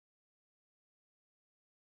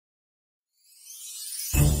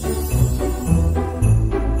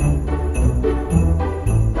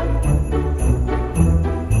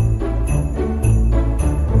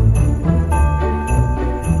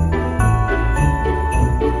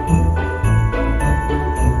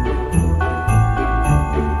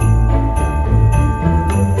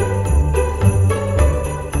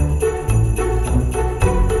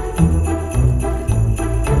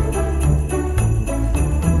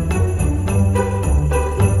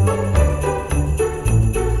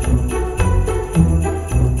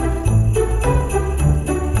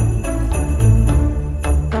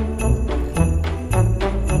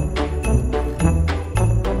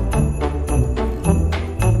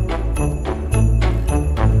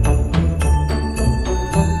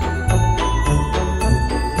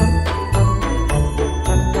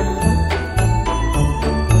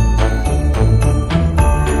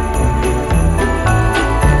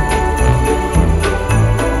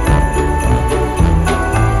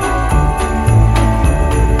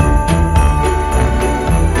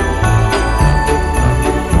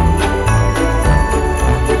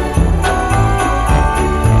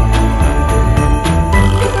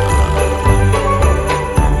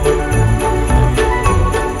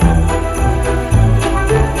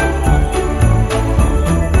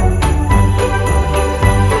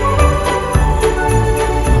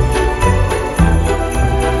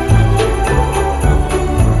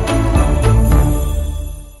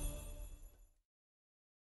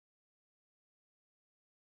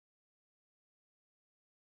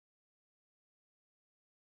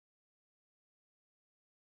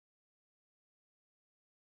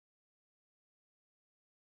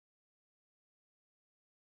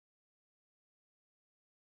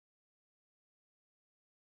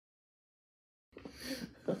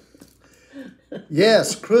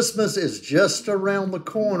Yes, Christmas is just around the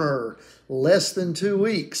corner, less than 2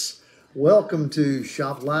 weeks. Welcome to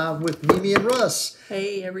Shop Live with Mimi and Russ.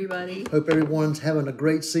 Hey, everybody. Hope everyone's having a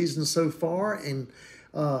great season so far. And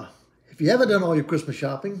if you haven't done all your Christmas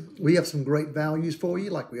shopping, we have some great values for you,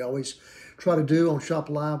 like we always try to do on Shop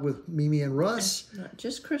Live with Mimi and Russ. Not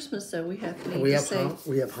just Christmas, though. We have We have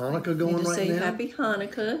Hanukkah going right say now. Happy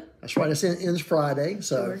Hanukkah That's right. It ends Friday. to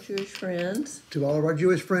So our Jewish friends. to all of our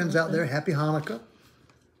Jewish friends out there, Happy Hanukkah.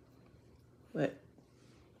 What?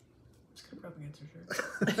 Just kept rubbing against your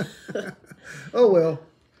shirt. Oh well,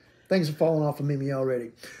 things are falling off of Mimi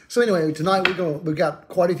already. So anyway, tonight we've got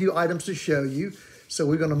quite a few items to show you. So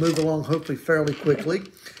we're going to move along hopefully fairly quickly,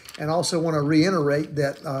 and also want to reiterate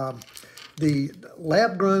that the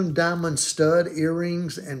lab-grown diamond stud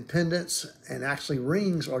earrings and pendants and actually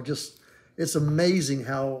rings are it's amazing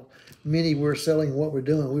how many we're selling, what we're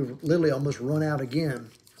doing. We've literally almost run out again.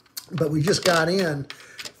 But we just got in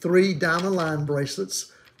 3 diamond line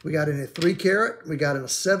bracelets. We got in a 3 carat, we got in a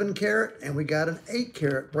 7 carat, and we got an 8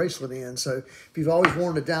 carat bracelet in. So if you've always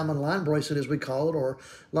wanted a diamond line bracelet, as we call it, or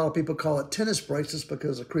a lot of people call it tennis bracelets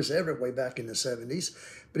because of Chris Everett way back in the 70s.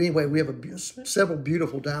 But anyway, we have several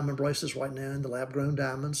beautiful diamond bracelets right now in the lab-grown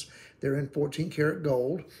diamonds. They're in 14 karat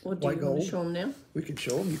gold, Well, do white you want gold. to show them now? We can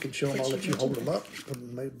show them. You can show them. I'll let you hold them up. Put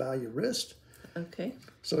them by your wrist. Okay.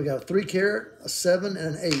 So we got a 3 carat, a 7,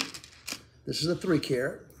 and an 8. This is a 3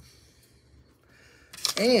 carat.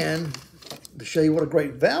 And to show you what a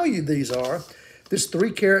great value these are, this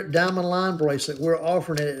 3 carat diamond line bracelet, we're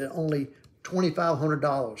offering it at only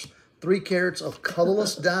 $2,500. 3 carats of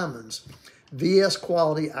colorless diamonds, VS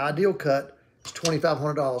quality, ideal cut. It's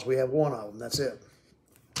 $2,500. We have one of them. That's it.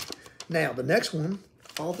 Now the next one,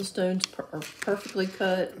 All the stones are perfectly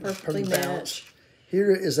cut, perfectly matched.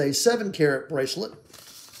 here is a 7 carat bracelet.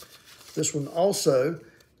 This one also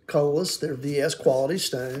colorless. They're VS quality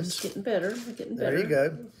stones. Getting better. They're getting better. There you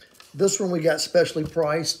go. This one we got specially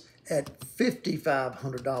priced at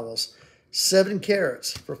 $5,500. 7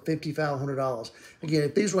 carats for $5,500. Again,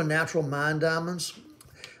 if these were natural mine diamonds,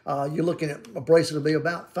 you're looking at a bracelet will be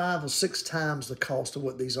about 5 or 6 times the cost of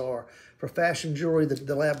what these are. For fashion jewelry,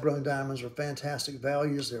 the lab-grown diamonds are fantastic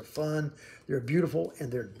values. They're fun, they're beautiful,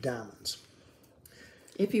 and they're diamonds.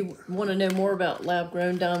 If you want to know more about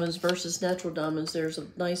lab-grown diamonds versus natural diamonds, there's a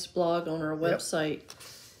nice blog on our website.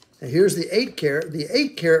 And here's the 8 carat. The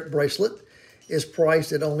 8 carat bracelet is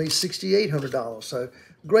priced at only $6,800. So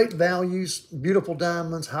great values, beautiful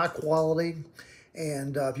diamonds, high quality.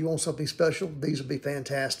 And if you want something special, these would be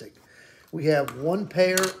fantastic. We have 1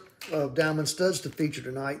 pair of diamond studs to feature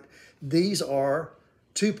tonight. These are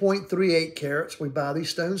 2.38 carats. We buy these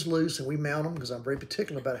stones loose and we mount them because I'm very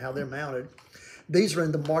particular about how they're mounted. These are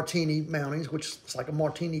in the martini mountings, which is like a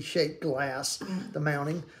martini shaped glass, the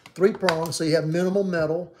mounting. 3 prongs, so you have minimal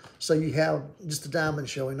metal. So you have just the diamond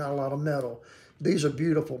showing, not a lot of metal. These are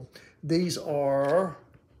beautiful. These are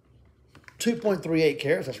 2.38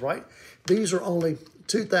 carats, that's right. These are only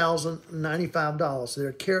 $2,095. They're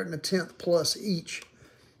a carat and a tenth plus each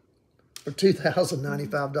for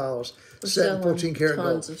 $2,095. We're 7, 14 karat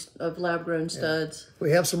gold. tons of lab-grown studs.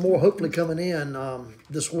 We have some more hopefully coming in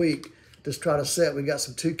this week. Just try to set. We got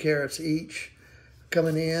some 2 carats each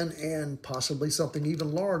coming in, and possibly something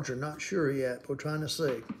even larger. Not sure yet. We're trying to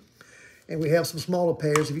see. And we have some smaller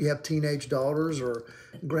pairs if you have teenage daughters or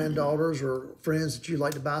granddaughters or friends that you'd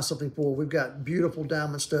like to buy something for. We've got beautiful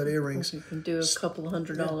diamond stud earrings. You can do a couple of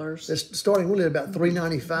 $100. It's starting really at about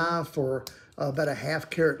 $395 for about a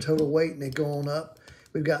 1/2 carat total weight, and they go on up.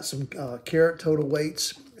 We've got some carat total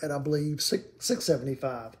weights at, I believe,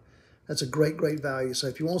 $675. That's a great, great value. So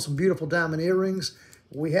if you want some beautiful diamond earrings,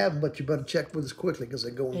 we have them, but you better check with us quickly because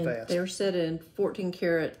they're going fast. They're set in 14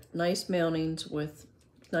 karat, nice mountings with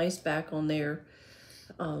nice back on there.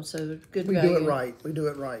 So good value. We do it right. We do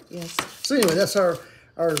it right. Yes. So anyway, that's our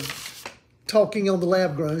talking on the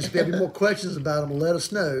lab growns. If you have any more questions about them, let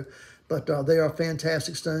us know. But they are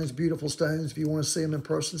fantastic stones, beautiful stones. If you want to see them in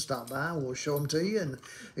person, stop by and we'll show them to you and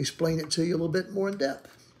explain it to you a little bit more in depth.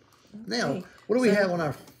 Now, what do we have on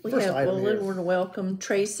our first item here? We want to welcome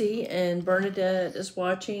Tracy and Bernadette is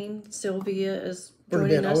watching. Sylvia is joining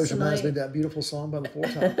Bernadette us always tonight. reminds me of that beautiful song by the Four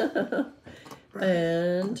Tops.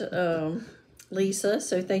 And Lisa.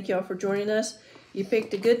 So thank y'all for joining us. You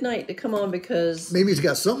picked a good night to come on because Mimi's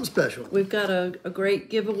got something special. we've got a great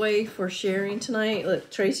giveaway for sharing tonight. Look,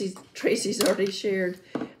 Tracy's already shared.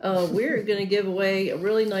 We're going to give away a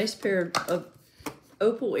really nice pair of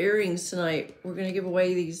opal earrings tonight. We're going to give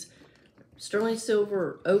away these sterling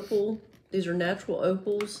silver opal. These are natural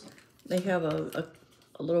opals. They have a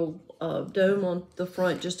little dome on the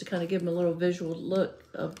front just to kind of give them a little visual look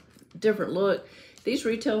of different look. These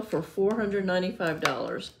retail for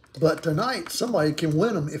 $495. But tonight, somebody can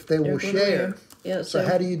win them if they will share. Yeah, so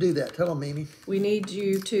how do you do that? Tell them, Mimi. We need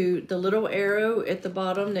you to, the little arrow at the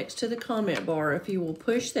bottom next to the comment bar, if you will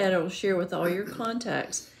push that, it will share with all your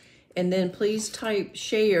contacts. And then please type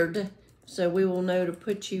shared, so we will know to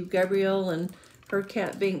put you. Gabrielle and her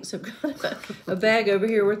cat Binks have got a bag over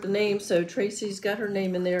here with the name, so Tracy's got her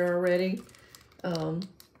name in there already.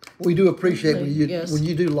 We do appreciate when you yes. when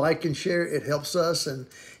you do like and share. It helps us, and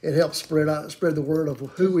it helps spread the word of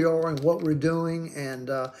who we are and what we're doing. And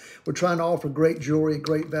we're trying to offer great jewelry,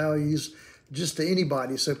 great values, just to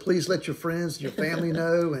anybody. So please let your friends, your family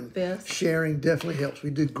know, and sharing definitely helps.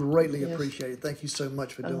 We do greatly appreciate it. Thank you so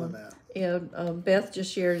much for doing that. Yeah, Beth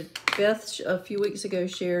just shared. Beth a few weeks ago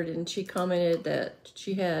shared, and she commented that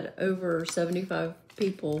she had over 75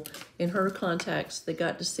 people in her contacts that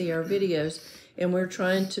got to see our videos. And we're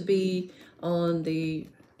trying to be on the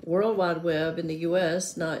World Wide Web in the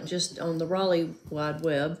U.S., not just on the Raleigh Wide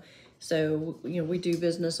Web. So, you know, we do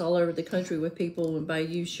business all over the country with people, and by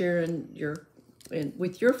you sharing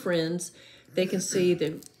with your friends, they can see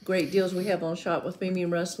the great deals we have on Shop with Mimi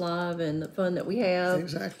and Russ Live and the fun that we have.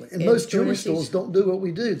 Exactly. And most jewelry stores don't do what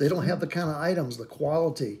we do. They don't have the kind of items, the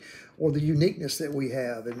quality, or the uniqueness that we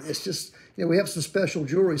have. And it's just, you know, we have some special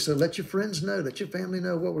jewelry, so let your friends know, let your family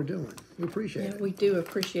know what we're doing. We appreciate it. We do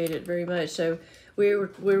appreciate it very much. So we're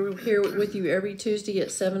here with you every Tuesday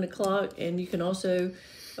at 7 o'clock, and you can also,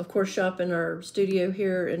 of course, shop in our studio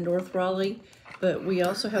here in North Raleigh. But we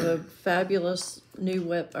also have a fabulous new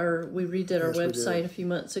we redid our website a few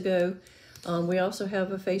months ago. We also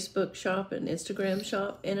have a Facebook shop, an Instagram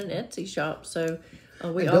shop, and an Etsy shop. So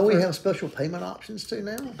we have special payment options too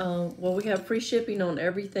now? Well, we have free shipping on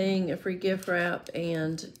everything, a free gift wrap,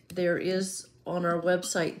 and there is, on our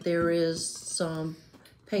website, there is some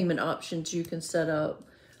payment options you can set up.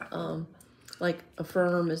 Like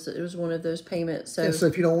Affirm was one of those payments. So, so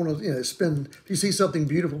if you don't want to, spend, if you see something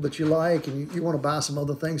beautiful that you like and you want to buy some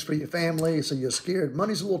other things for your family, so you're scared,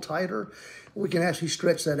 money's a little tighter, we can actually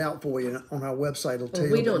stretch that out for you on our website. It'll tell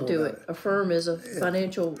you we don't do it. Affirm is a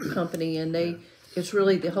financial company, and it's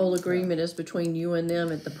really the whole agreement is between you and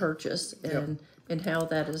them at the purchase and how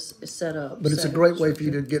that is set up. But it's a great way for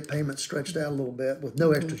you to get payments stretched out a little bit with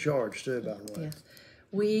no extra charge too, by the way. Yes.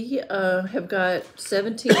 We have got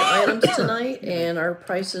 17 items tonight, and our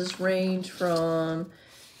prices range from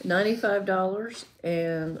 $95,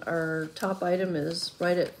 and our top item is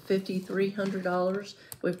right at $5,300.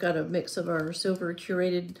 We've got a mix of our silver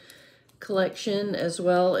curated collection as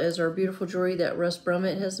well as our beautiful jewelry that Russ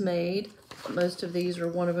Brummett has made. Most of these are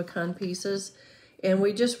one-of-a-kind pieces, and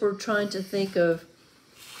we just were trying to think of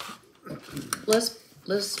let's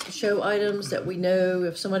show items that we know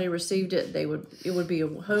if somebody received it, it would be a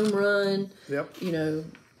home run. Yep. You know,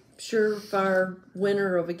 surefire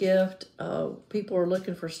winner of a gift. People are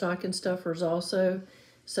looking for stocking stuffers also.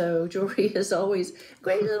 So jewelry is always a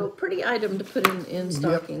great little pretty item to put in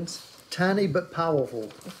stockings. Yep. Tiny but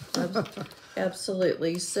powerful.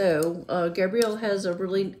 Absolutely. So Gabrielle has a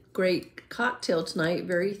really great cocktail tonight,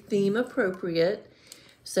 very theme appropriate.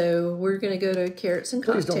 So we're going to go to Carrots and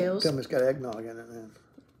Cocktails. Please don't tell me it's got eggnog in it then.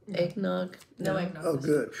 Eggnog? No eggnog. Oh,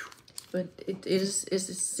 good. But it is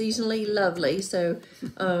seasonally lovely. So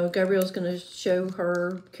Gabrielle's going to show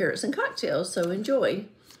her Carrots and Cocktails. So enjoy.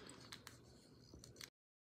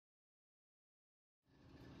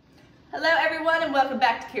 Hello, everyone, and welcome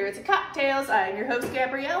back to Carrots and Cocktails. I am your host,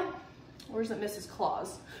 Gabrielle. Or is it Mrs.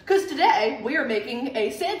 Claus? Because today we are making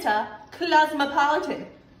a Santa Clausmopolitan.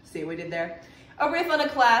 See what we did there? A riff on a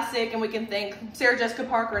classic, and we can thank Sarah Jessica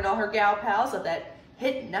Parker and all her gal pals of that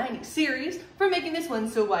hit 90s series for making this one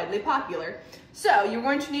so widely popular. So you're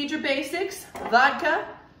going to need your basics: vodka.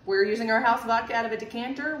 We're using our house vodka out of a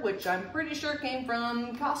decanter, which I'm pretty sure came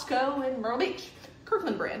from Costco in Myrtle Beach,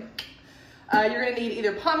 Kirkland brand. You're going to need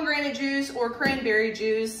either pomegranate juice or cranberry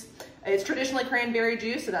juice. It's traditionally cranberry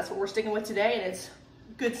juice, so that's what we're sticking with today, and it's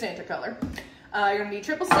good Santa color. You're going to need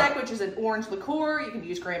triple sec, which is an orange liqueur. You can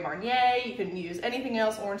use Grand Marnier. You can use anything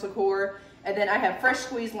else, orange liqueur. And then I have fresh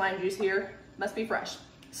squeezed lime juice here. Must be fresh.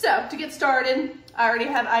 So to get started, I already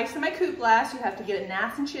have ice in my coupe glass. You have to get it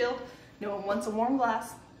nice and chilled. No one wants a warm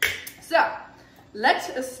glass. So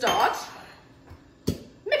let's start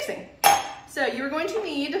mixing. So you're going to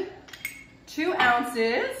need 2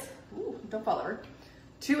 ounces. Ooh, don't fall over.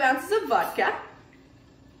 2 ounces of vodka,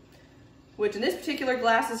 which in this particular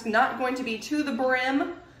glass is not going to be to the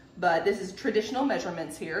brim, but this is traditional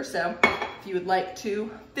measurements here. So if you would like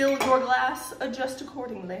to fill your glass, adjust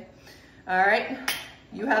accordingly. All right,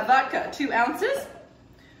 you have vodka, 2 ounces.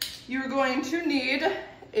 You're going to need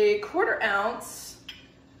a 1/4 ounce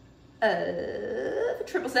of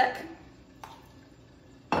triple sec.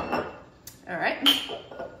 All right.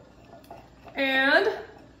 And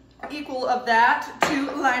equal of that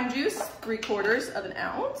to lime juice, 3/4 of an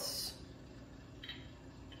ounce.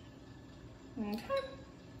 Okay.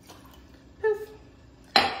 Poof.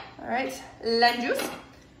 All right, lime juice.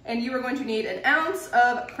 And you are going to need an ounce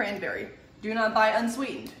of cranberry. Do not buy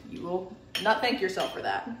unsweetened. You will not thank yourself for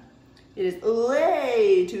that. It is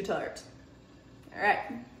way too tart. All right,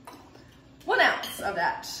 1 ounce of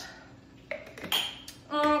that.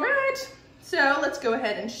 All right, so let's go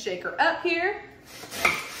ahead and shake her up here.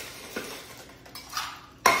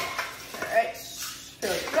 All right,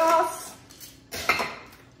 fill your glass.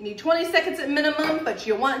 You need 20 seconds at minimum, but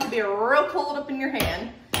you want it to be real cold up in your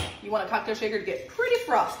hand. You want a cocktail shaker to get pretty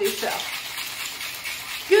frosty, so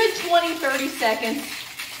good 20, 30 seconds.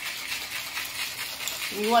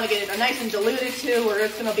 And you want to get it nice and diluted too, or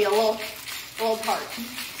it's going to be a little tart.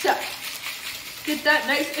 So get that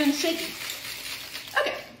nice and shaky.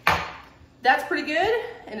 Okay, that's pretty good,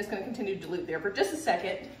 and it's going to continue to dilute there for just a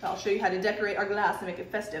second. I'll show you how to decorate our glass and make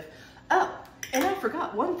it festive. Oh, and I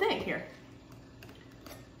forgot one thing here.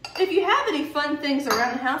 If you have any fun things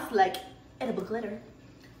around the house, like edible glitter,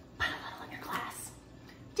 put a little in your glass,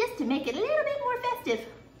 just to make it a little bit more festive.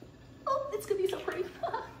 Oh, it's gonna be so pretty.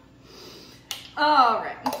 All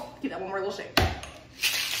right, give that one more little shake.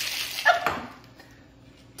 Oh.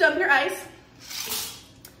 Dump your ice.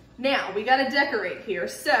 Now, we gotta decorate here.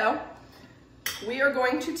 So, we are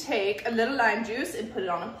going to take a little lime juice and put it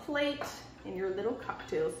on a plate in your little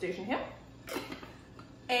cocktail station here.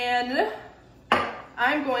 And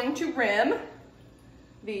I'm going to rim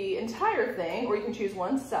the entire thing, or you can choose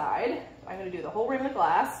one side. I'm gonna do the whole rim of the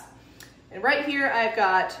glass. And right here, I've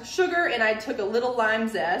got sugar, and I took a little lime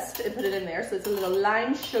zest and put it in there. So it's a little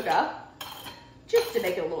lime sugar, just to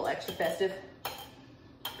make it a little extra festive.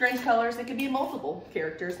 Drink colors, it could be multiple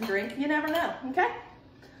characters in drink. You never know, okay?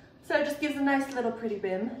 So it just gives a nice little pretty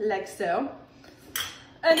rim, like so.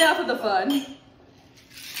 Enough of the fun.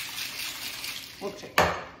 Whoops.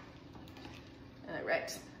 All right,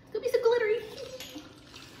 it's gonna be so glittery.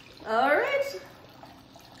 All right.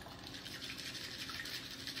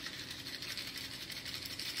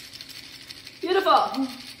 Beautiful.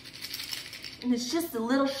 And it's just a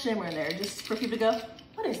little shimmer in there, just for people to go,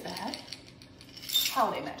 what is that?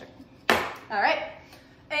 Holiday magic. All right,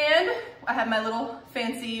 and I have my little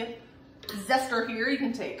fancy zester here. You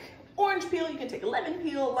can take orange peel, you can take lemon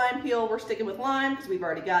peel, lime peel. We're sticking with lime because we've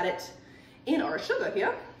already got it in our sugar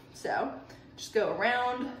here. So just go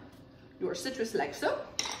around your citrus like so.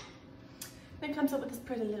 Then comes up with this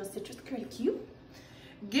pretty little citrus, pretty cute.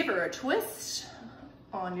 Give her a twist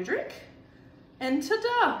on your drink, and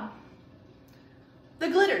ta-da! The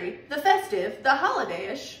glittery, the festive, the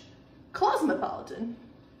holiday-ish Cosmopolitan.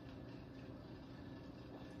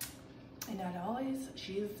 And not always,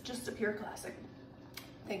 she's just a pure classic.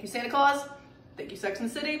 Thank you, Santa Claus. Thank you, Sex and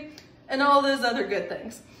the City, and all those other good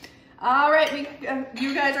things. All right,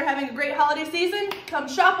 you guys are having a great holiday season. Come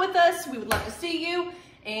shop with us. We would love to see you.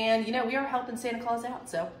 And you know, we are helping Santa Claus out,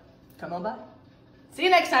 so come on by. See you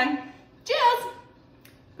next time. Cheers.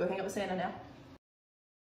 Go hang out with Santa now.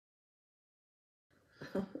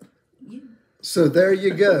 So there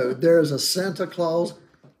you go. There's a Santa Claus.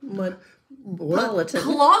 What?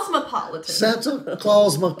 Cosmopolitan. Santa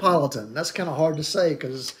Clausmopolitan. That's kind of hard to say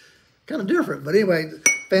because it's kind of different. But anyway,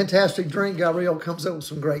 fantastic drink. Gabrielle comes up with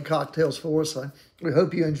some great cocktails for us. We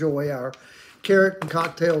hope you enjoy our carrot and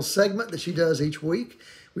cocktails segment that she does each week.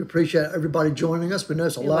 We appreciate everybody joining us. We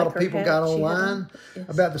noticed a lot of people got online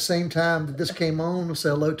about the same time that this came on. We'll say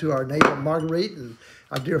hello to our neighbor Marguerite and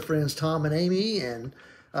our dear friends Tom and Amy and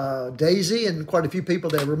Daisy and quite a few people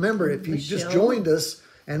there. Remember, if you just joined us,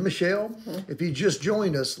 and Michelle, if you just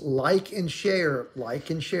joined us, like and share. Go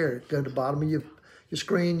to the bottom of your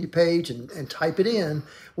screen, your page, and type it in.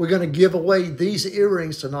 We're going to give away these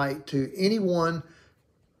earrings tonight to anyone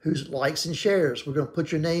who likes and shares. We're going to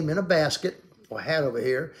put your name in a basket, or a hat over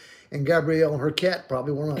here, and Gabrielle and her cat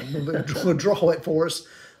probably want to draw it for us.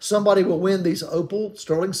 Somebody will win these opal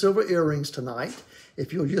sterling silver earrings tonight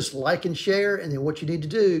if you'll just like and share. And then what you need to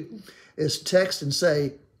do is text and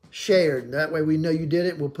say shared. That way we know you did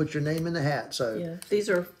it. We'll put your name in the hat. So yeah, these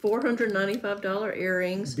are $495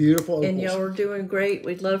 earrings. Beautiful opals. And y'all are doing great.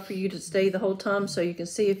 We'd love for you to stay the whole time so you can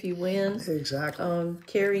see if you win. Exactly.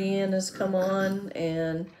 Carrie Ann has come on,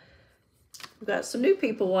 and we've got some new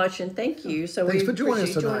people watching. Thank you. So Thanks we for joining us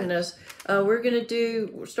appreciate you tonight. joining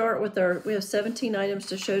us. We'll start with we have 17 items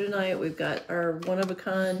to show tonight. We've got our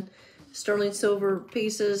one-of-a-kind sterling silver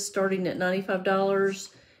pieces starting at $95.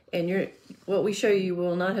 and what we show you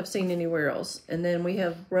will not have seen anywhere else. And then we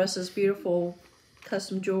have Russ's beautiful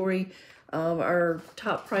custom jewelry. Our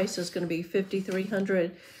top price is going to be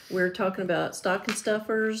 $5,300. We're talking about stocking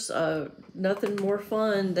stuffers. Nothing more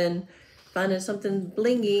fun than finding something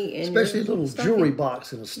blingy in Especially a your little stocking. jewelry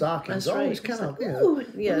box in a stocking. That's It's always right. kind It's of, like, you ooh, know,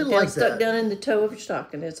 yeah, women down, like stuck that. down in the toe of your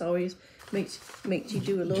stocking. It's always makes you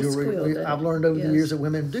do a little Jewelry. squeal. doesn't I've it? learned over the Yes. years that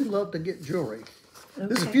women do love to get jewelry. There's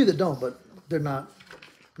a Okay. few that don't, but they're not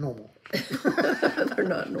normal. They're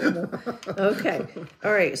not normal. Okay.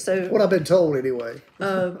 All right. So What I've been told anyway.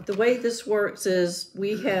 the way this works is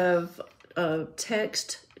we have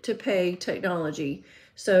text to pay technology.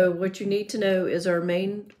 So what you need to know is our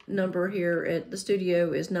main number here at the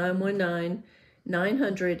studio is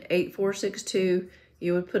 919-900-8462.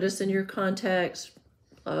 You would put us in your contacts.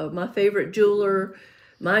 My favorite jeweler,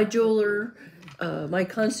 my jeweler, my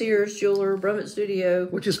concierge jeweler, Brummett Studio.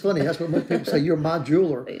 Which is funny. That's what most people say. You're my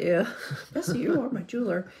jeweler. Yeah, that's you are my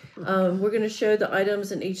jeweler. We're going to show the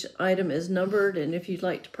items, and each item is numbered. And if you'd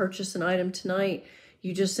like to purchase an item tonight,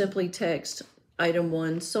 you just simply text item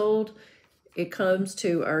 1 sold. It comes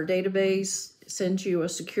to our database, sends you a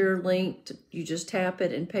secure link. You just tap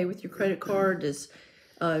it and pay with your credit card. It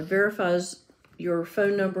verifies your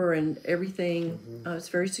phone number and everything. It's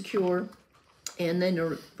very secure. And then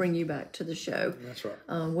it'll bring you back to the show. That's right.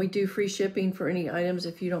 We do free shipping for any items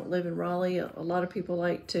if you don't live in Raleigh. A lot of people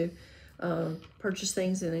like to purchase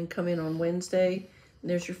things and then come in on Wednesday. And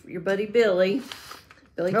there's your buddy Billy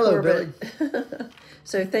Hello, Corbett.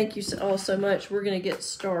 So thank you all so much. We're going to get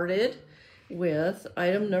started with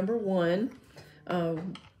item number 1. Our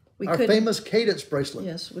famous cadence bracelet.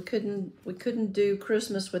 Yes, we couldn't do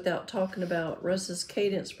Christmas without talking about Russ's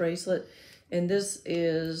cadence bracelet, and this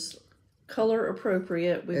is color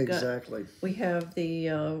appropriate. Exactly. We have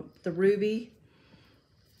the ruby.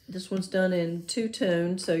 This one's done in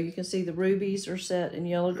 2-tone, so you can see the rubies are set in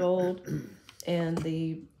yellow gold, and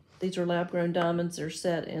these are lab grown diamonds. They're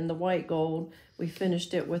set in the white gold. We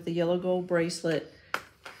finished it with the yellow gold bracelet.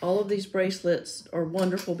 All of these bracelets are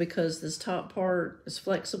wonderful because this top part is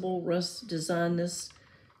flexible. Russ designed this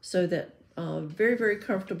so that very, very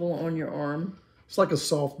comfortable on your arm. It's like a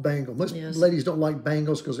soft bangle. Most Yes. ladies don't like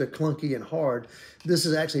bangles because they're clunky and hard. This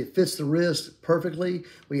is actually, it fits the wrist perfectly.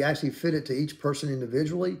 We actually fit it to each person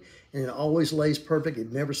individually, and it always lays perfect.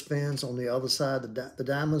 It never spins on the other side. The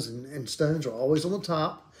diamonds and stones are always on the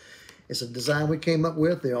top. It's a design we came up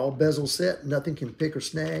with. They're all bezel set. Nothing can pick or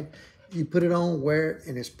snag. You put it on, wear it,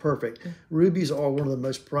 and it's perfect. Rubies are one of the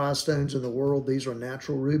most prized stones in the world. These are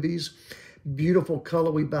natural rubies. Beautiful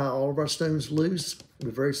color. We buy all of our stones loose.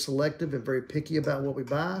 We're very selective and very picky about what we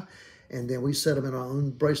buy. And then we set them in our own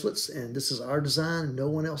bracelets. And this is our design, and no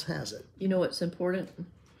one else has it. You know what's important?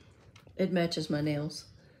 It matches my nails.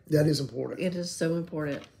 That is important. It is so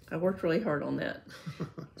important. I worked really hard on that.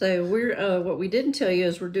 So we're what we didn't tell you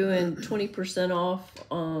is we're doing 20% off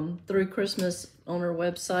through Christmas on our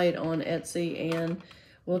website, on Etsy, and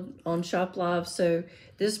on Shop Live. So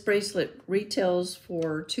this bracelet retails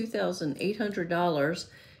for $2,800.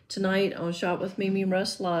 Tonight on Shop with Mimi and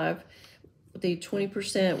Russ Live, the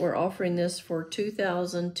 20%, we're offering this for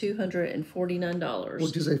 $2,249.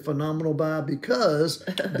 Which is a phenomenal buy because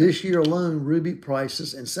this year alone, ruby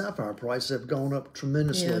prices and sapphire prices have gone up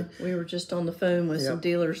tremendously. Yeah, we were just on the phone with some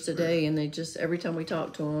dealers today, and they just, every time we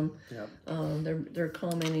talk to them, they're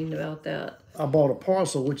commenting about that. I bought a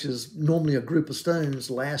parcel, which is normally a group of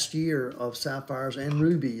stones, last year of sapphires and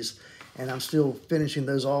rubies, and I'm still finishing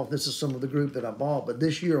those off. This is some of the group that I bought, but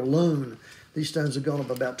this year alone, these stones have gone up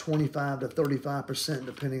about 25 to 35%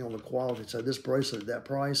 depending on the quality. So this bracelet at that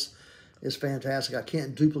price is fantastic. I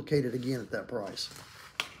can't duplicate it again at that price.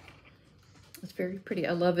 It's very pretty.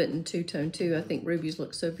 I love it in 2-tone too. I think rubies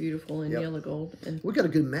look so beautiful in yellow gold. And We got a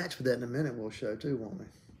good match for that in a minute we'll show too, won't we?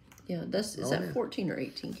 yeah, is that 14 or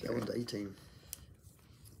 18 That karat? one's 18.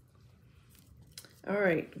 All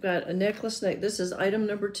right, we've got a necklace neck. This is item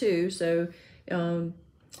number 2. So pay wrong,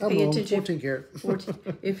 attention. 14 karat. 14.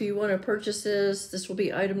 If you want to purchase this will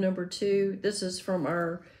be item number 2. This is from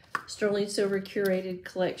our sterling silver curated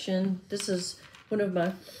collection. This is one of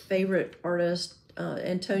my favorite artists,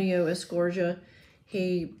 Antonio Escorja.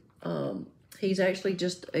 He's actually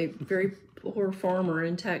just a very poor farmer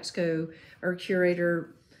in Taxco. Our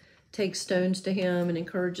curator takes stones to him and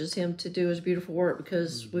encourages him to do his beautiful work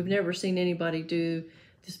because we've never seen anybody do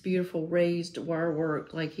this beautiful raised wire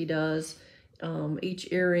work like he does. Each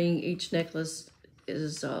earring, each necklace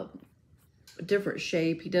is a different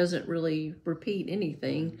shape. He doesn't really repeat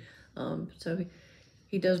anything. So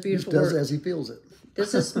He does He beautiful does work. as he feels it.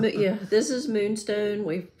 This is this is moonstone.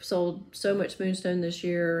 We've sold so much moonstone this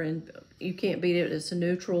year, and you can't beat it. It's a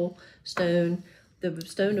neutral stone. The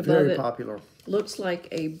stone above Very it popular. looks like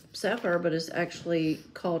a sapphire, but it's actually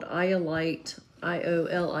called iolite,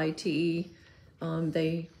 IOLITE.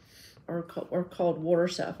 They are called water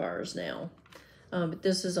sapphires now. But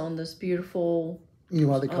this is on this beautiful, You know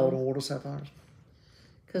why they call them water sapphires?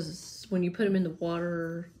 because when you put them in the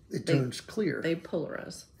water, It turns clear. they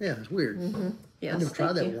polarize. Yeah, it's weird. Yes, I never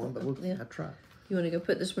tried that thank you. one, but we'll Yeah. try. You want to go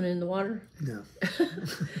put this one in the water? No. It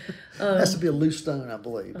has to be a loose stone, I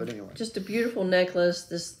believe. But anyway. Just a beautiful necklace.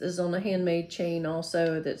 This is on a handmade chain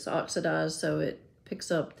also that's oxidized, so it picks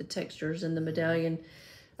up the textures in the medallion.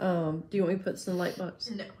 Do you want me to put this in the light box?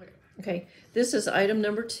 No. Okay. This is item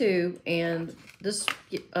number 2, and this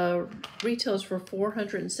retails for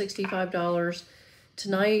 $465.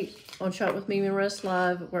 Tonight on Shop with Mimi and Russ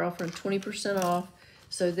Live, we're offering 20% off.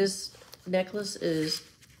 So this necklace is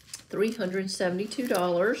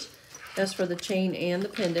 $372. That's for the chain and the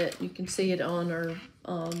pendant. You can see it on our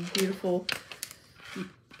beautiful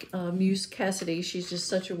Muse Cassidy. She's just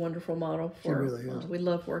such a wonderful model for really is. we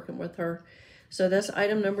love working with her. So that's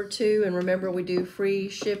item number 2. And remember, we do free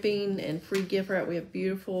shipping and free gift wrap. We have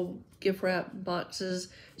beautiful gift wrap boxes.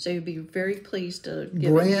 So you'll be very pleased to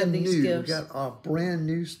give any of Brand these new. gifts. We've got our brand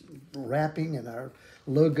new wrapping and our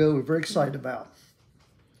logo we're very excited about.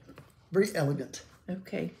 Very elegant.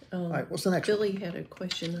 Okay. All right, what's the next one? Billy had a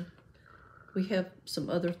question. We have some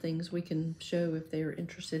other things we can show if they are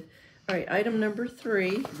interested. All right, item number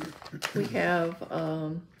 3. We have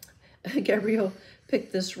Gabrielle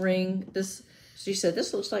picked this ring. She said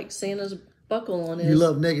this looks like Santa's buckle on it. You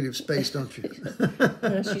love negative space, don't you?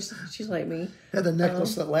 She's like me. Had the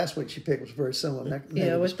necklace that last week she picked was very similar.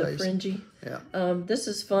 Yeah, with space. the fringy. Yeah. This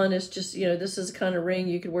is fun. It's just, this is the kind of ring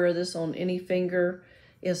you could wear this on any finger.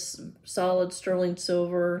 It's solid sterling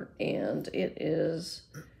silver, and it is,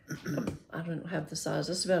 I don't have the size.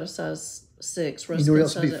 It's about a size 6. You know what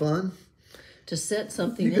else would be fun? To set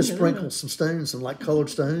something You in could there. sprinkle some stones, some like colored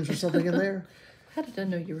stones or something in there. How did I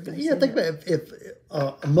know you were going to Yeah, say think that? about if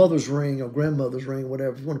a mother's ring or grandmother's ring,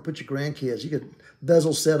 whatever, if you want to put your grandkids, you could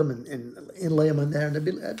bezel set them and inlay them in there, and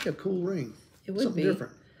that'd be a cool ring. It would something be.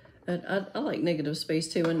 different. And I like negative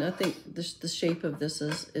space too, and I think the shape of this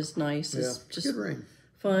is nice. Yeah, It's it's a just good ring.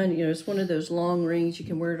 fun. It's one of those long rings. You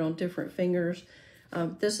can wear it on different fingers.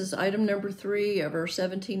 This is item number 3 of our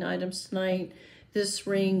 17 items tonight. This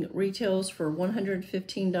ring retails for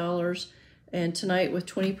 $115. And tonight with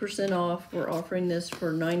 20% off, we're offering this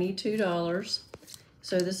for $92.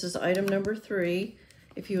 So this is item number 3.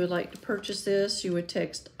 If you would like to purchase this, you would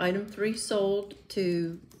text item 3 sold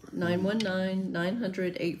to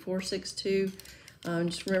 919-900-8462.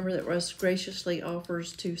 Just remember that Russ graciously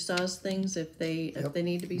offers to size things if they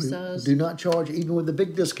need to be We sized. do not charge, even with the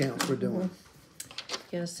big discounts we're doing.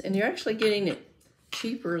 Yes, and you're actually getting it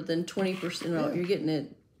cheaper than 20% off. You're getting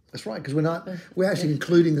it. That's right, because we're actually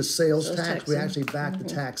including the sales Sales tax. tax We in. actually back the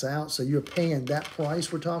tax out, so you're paying that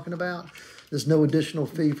price we're talking about. There's no additional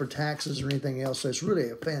fee for taxes or anything else, so it's really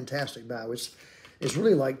a fantastic value. It's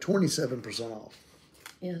really like 27% off.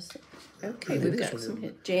 Yes. Okay, And we've it is got what it some is.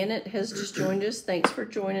 hit. Janet has just joined us. Thanks for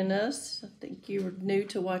joining us. I think you were new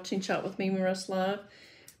to watching Shop with Mimi and Russ Live.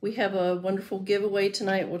 We have a wonderful giveaway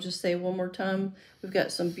tonight. We'll just say one more time. We've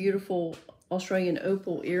got some beautiful Australian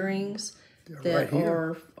opal earrings that right here.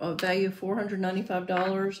 are a value of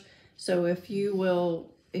 $495. So if you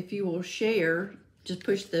will share, just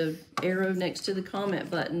push the arrow next to the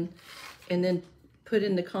comment button and then put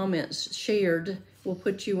in the comments shared. We'll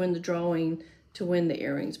put you in the drawing to win the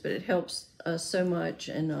earrings, but it helps us so much,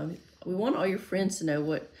 and we want all your friends to know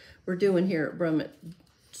what we're doing here at Brummett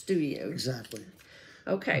Studios. Exactly.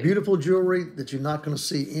 Okay. Beautiful jewelry that you're not going to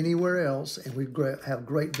see anywhere else, and we have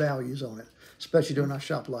great values on it, especially during our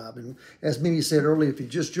shop live. And as Mimi said earlier, if you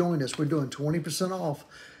just joined us, we're doing 20% off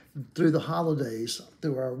through the holidays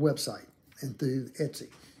through our website and through Etsy.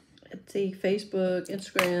 Etsy, Facebook,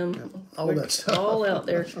 Instagram, all we're that stuff. all out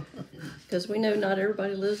there, because we know not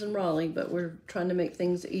everybody lives in Raleigh, but we're trying to make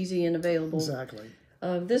things easy and available. Exactly.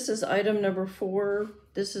 This is item number 4.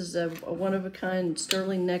 This is a one-of-a-kind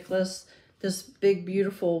sterling necklace. This big,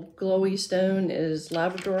 beautiful, glowy stone is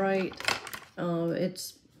labradorite.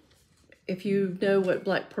 It's, if you know what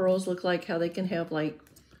black pearls look like, how they can have like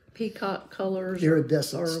peacock colors,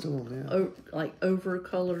 Iridescence to them, yeah. like over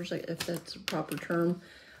colors, if that's a proper term.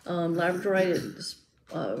 Labradorite is,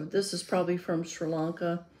 this is probably from Sri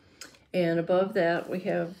Lanka. And above that, we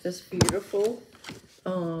have this beautiful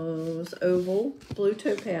oval blue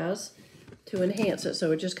topaz to enhance it.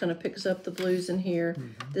 So it just kind of picks up the blues in here.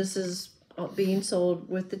 This is being sold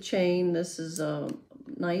with the chain. This is a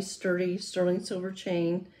nice, sturdy sterling silver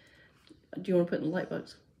chain. Do you want to put in the light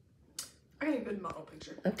box? I need a good model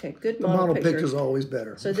picture. Okay, good The model model picture. picture's always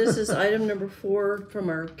better. So this is item number 4 from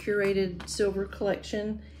our curated silver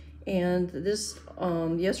collection. And this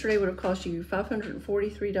yesterday would have cost you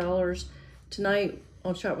 $543. Tonight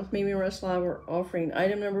on Shop with Mimi and Russ Live, we're offering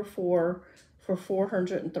item number 4 for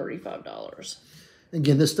 $435.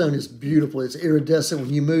 Again, this stone is beautiful. It's iridescent.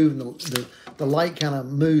 When you move, the light kind of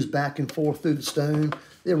moves back and forth through the stone.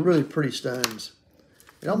 They're really pretty stones.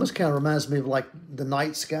 It almost kind of reminds me of like the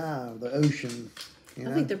night sky or the ocean. You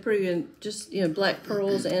know? I think they're pretty good. Just, black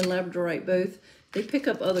pearls and labradorite both. They pick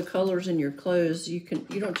up other colors in your clothes. You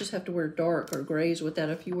don't just have to wear dark or grays with that.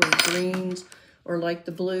 If you wear greens or like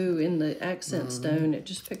the blue in the accent stone, it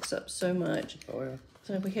just picks up so much. Oh, yeah.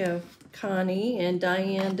 So we have Connie and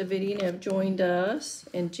Diane Davidian have joined us,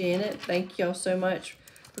 and Janet. Thank y'all so much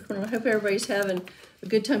for coming on. I hope everybody's having a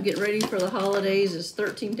good time getting ready for the holidays. It's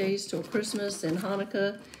 13 days till Christmas, and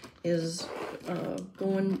Hanukkah is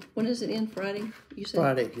going. When is it in? Friday? You said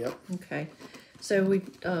Friday. Yep. Okay. So we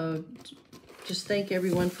just thank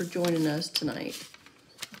everyone for joining us tonight.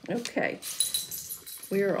 Okay.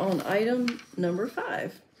 We are on item number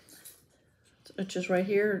 5. Which is right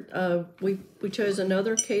here. We chose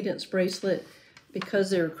another cadence bracelet because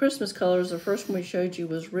they're Christmas colors. The first one we showed you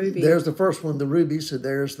was ruby. There's the first one, the ruby. So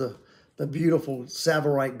there's the beautiful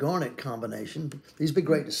Savorite garnet combination. These would be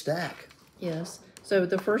great to stack. Yes. So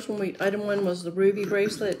the first one, item 1 was the ruby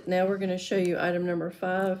bracelet. Now we're going to show you item number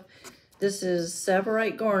 5. This is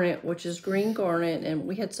Savorite garnet, which is green garnet. And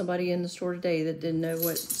we had somebody in the store today that didn't know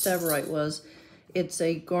what Savorite was. It's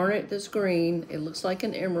a garnet that's green. It looks like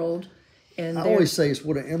an emerald. And I always say it's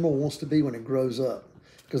what an emerald wants to be when it grows up,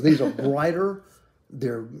 because these are brighter,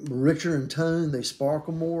 they're richer in tone, they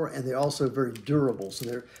sparkle more, and they're also very durable.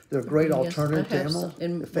 So they're a great alternative to emerald.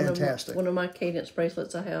 They're fantastic. One of my cadence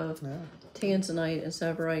bracelets, I have tanzanite and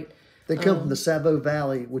Savorite. They come from the Savo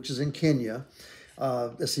Valley, which is in Kenya.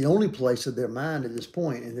 That's the only place that they're mined at this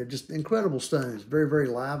point, and they're just incredible stones, very, very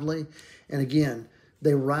lively. And again,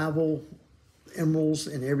 they rival emeralds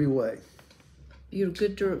in every way.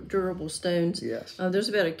 Good durable stones. Yes. There's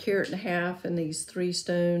about 1.5 carats in these 3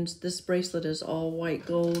 stones. This bracelet is all white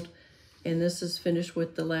gold, and this is finished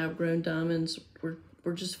with the lab-grown diamonds. We're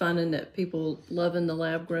just finding that people loving the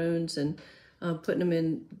lab-growns, and putting them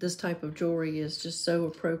in this type of jewelry is just so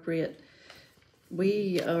appropriate.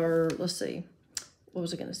 We are, let's see, what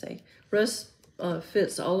was I going to say? Russ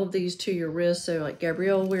fits all of these to your wrist. So like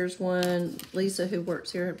Gabrielle wears one, Lisa who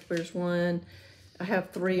works here wears one. I have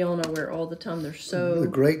 3 on. I wear all the time. They're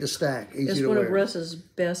great to stack, easy to wear. It's one of Russ's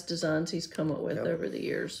best designs he's come up with over the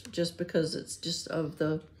years, just because it's just of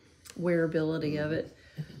the wearability of it.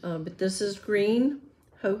 But this is green,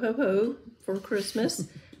 ho ho ho, for Christmas,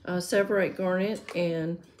 Savorite garnet,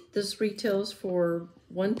 and this retails for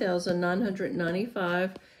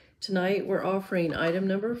 $1,995. Tonight we're offering item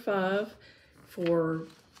number 5 for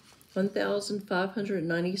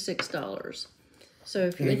 $1,596. So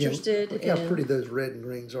if you're interested, look how pretty those red and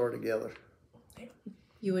greens are together.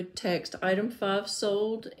 You would text item 5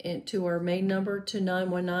 sold to our main number to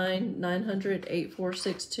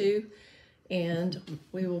 919-900-8462, and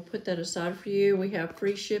we will put that aside for you. We have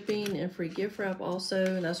free shipping and free gift wrap also,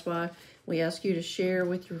 and that's why we ask you to share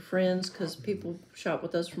with your friends, because people shop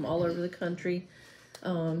with us from all over the country.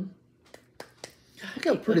 Look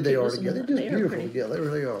how pretty they are together. They're just beautiful together. They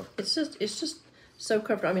really are. It's just so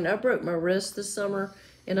comfortable. I mean, I broke my wrist this summer,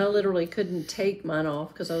 and I literally couldn't take mine off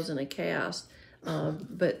because I was in a cast.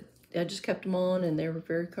 But I just kept them on, and they were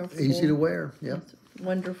very comfortable. Easy to wear. Yep.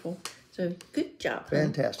 Wonderful. So good job.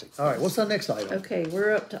 Fantastic. All right, what's our next item? Okay,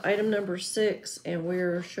 we're up to item number 6, and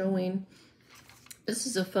we're showing. This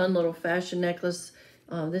is a fun little fashion necklace.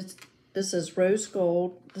 This is rose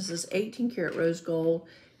gold. This is 18 karat rose gold,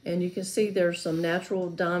 and you can see there's some natural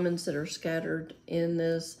diamonds that are scattered in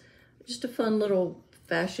this. Just a fun little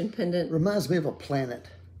fashion pendant. Reminds me of a planet,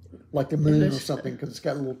 like the moon or something, because it's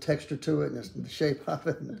got a little texture to it, and it's the shape of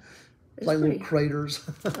it. And it's like little craters.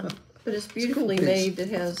 But it's beautifully made. It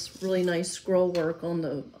has really nice scroll work on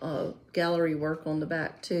the gallery work on the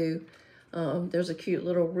back too. There's a cute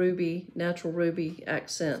little ruby, natural ruby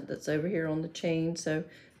accent that's over here on the chain. So if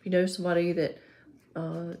you know somebody that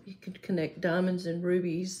you can connect diamonds and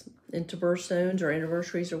rubies into birthstones or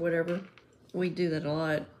anniversaries or whatever, we do that a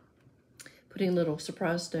lot. Putting little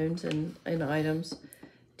surprise stones in items.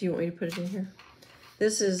 Do you want me to put it in here?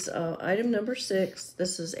 This is item number 6.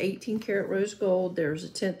 This is 18 karat rose gold. There's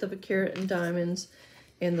 1/10 of a carat in diamonds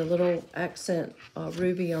and the little accent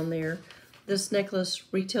ruby on there. This necklace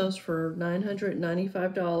retails for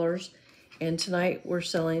 $995, And tonight we're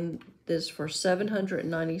selling this for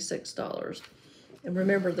 $796. And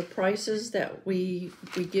remember, the prices that we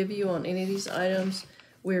give you on any of these items,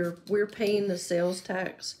 we're paying the sales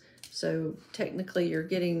tax. So technically you're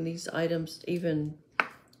getting these items even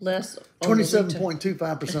less.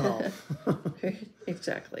 27.25% off.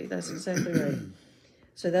 Exactly. That's exactly right.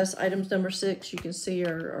 So that's items number 6. You can see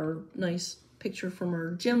our nice picture from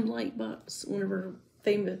our gem light box, one of our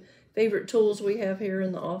favorite tools we have here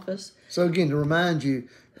in the office. So again, to remind you,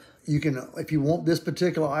 you can, if you want this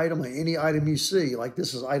particular item or any item you see, like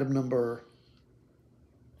this is item number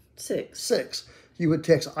 6, you would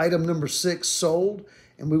text item number 6 sold,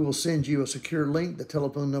 and we will send you a secure link. The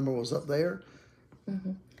telephone number was up there.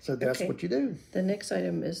 So that's what you do. The next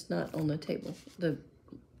item is not on the table. The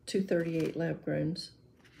 238 lab growns.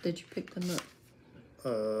 Did you pick them up?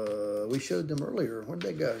 We showed them earlier. Where'd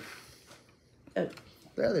they go? There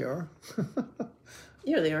they are.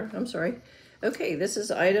 Here they are. I'm sorry. Okay, this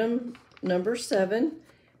is item number 7.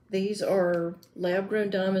 These are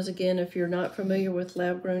lab-grown diamonds. Again, if you're not familiar with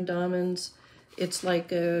lab-grown diamonds, it's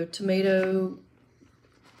like a tomato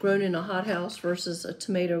grown in a hothouse versus a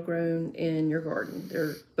tomato grown in your garden.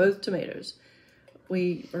 They're both tomatoes.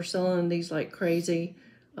 We are selling these like crazy.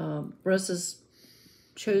 Russ has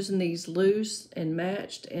chosen these loose and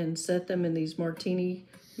matched and set them in these martini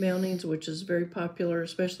mountings, which is very popular,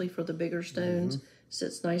 especially for the bigger stones.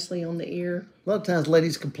 Sits nicely on the ear. A lot of times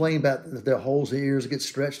ladies complain about that their holes in the ears get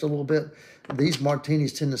stretched a little bit. These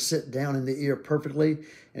martinis tend to sit down in the ear perfectly,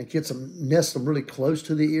 and it gets them, nests them really close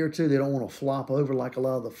to the ear too. They don't want to flop over like a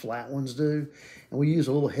lot of the flat ones do. And we use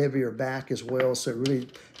a little heavier back as well, so it really,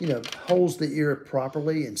 holds the ear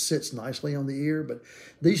properly and sits nicely on the ear. But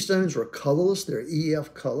these stones are colorless. They're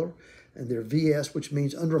EF color, and they're VS, which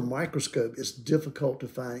means under a microscope, it's difficult to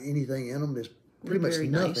find anything in them. There's pretty much Very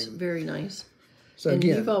nothing. nice. Very nice. So and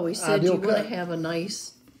again, you've always said you want to cut. have a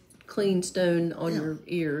nice, clean stone on your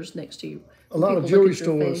ears next to you. A lot of jewelry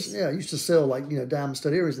stores, used to sell like, diamond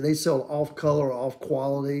stud earrings. They sell off color, off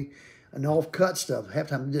quality, and off cut stuff. Half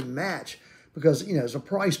the time it didn't match because, it's a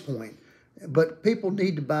price point. But people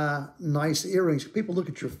need to buy nice earrings. People look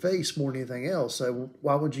at your face more than anything else. So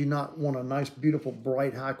why would you not want a nice, beautiful,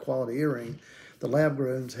 bright, high quality earring? The lab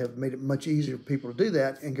growns have made it much easier for people to do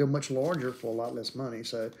that and go much larger for a lot less money.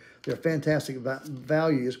 So they're fantastic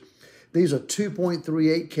values. These are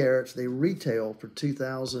 2.38 carats. They retail for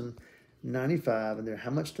 $2,095, and they're how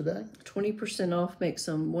much today? 20% off makes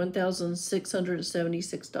them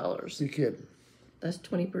 $1,676. You kidding? That's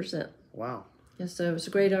 20%. Wow. Yes, so it's a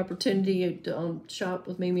great opportunity to shop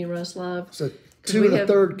with Mimi and Russ live. So 2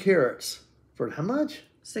 1/3 carats for how much?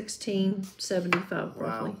 $1,675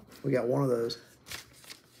 roughly. Wow. We got one of those.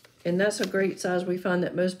 And that's a great size. We find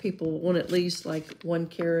that most people want at least like 1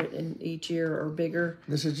 carat in each ear or bigger.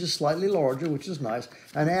 This is just slightly larger, which is nice.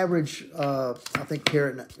 An average, I think,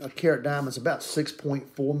 a carat diamond's about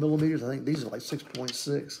 6.4 millimeters. I think these are like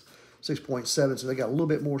 6.6, 6.7. So they got a little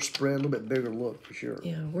bit more spread, a little bit bigger look for sure.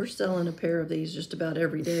 Yeah, we're selling a pair of these just about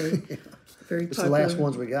every day. Very It's popular. the last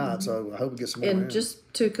ones we got, so I hope we get some more. And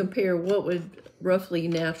just to compare, what would roughly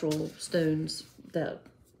natural stones that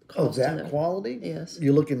cost? That quality? Yes.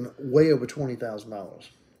 You're looking way over $20,000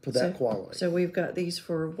 for that quality. So we've got these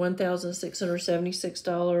for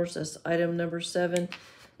 $1,676. That's item number 7.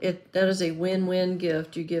 That is a win-win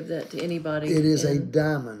gift. You give that to anybody. It is a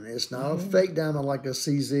diamond. It's not a fake diamond like a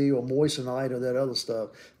CZ or moissanite or that other stuff.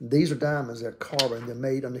 These are diamonds. They're carbon. They're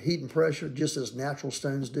made under heat and pressure, just as natural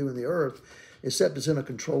stones do in the earth, except it's in a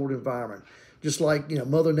controlled environment. Just like,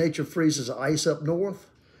 Mother Nature freezes ice up north,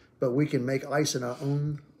 but we can make ice in our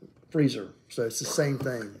own freezer. So it's the same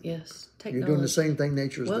thing. Yes. Technology. You're doing the same thing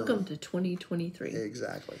nature is doing. Welcome to 2023.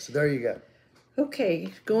 Exactly. So there you go.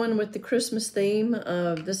 Okay, going with the Christmas theme.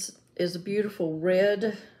 This is a beautiful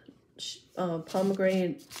red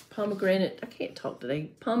pomegranate. I can't talk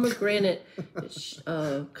today. Pomegranate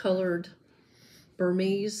colored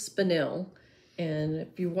Burmese spinel. And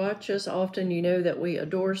if you watch us often, you know that we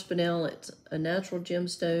adore spinel. It's a natural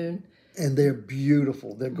gemstone. And they're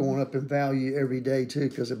beautiful. They're going up in value every day too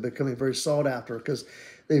because they're becoming very sought after because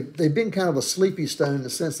they've been kind of a sleepy stone in the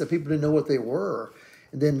sense that people didn't know what they were.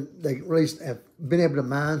 And then they really have been able to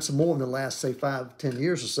mine some more in the last, say, 5, 10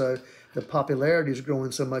 years or so. The popularity is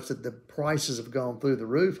growing so much that the prices have gone through the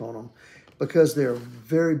roof on them because they're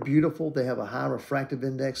very beautiful. They have a high refractive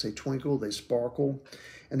index. They twinkle, they sparkle,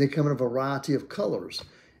 and they come in a variety of colors.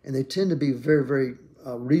 And they tend to be very, very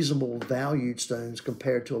reasonable valued stones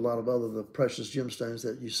compared to a lot of the precious gemstones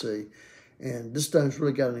that you see. And this stone's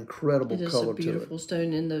really got an incredible color to it. It is a beautiful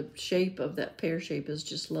stone, and the shape of that pear shape is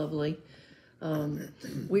just lovely.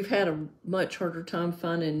 We've had a much harder time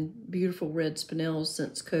finding beautiful red spinels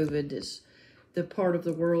since COVID. It's the part of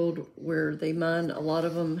the world where they mine. A lot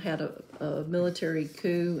of them had a military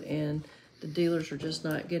coup, and the dealers are just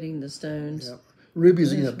not getting the stones. Yep.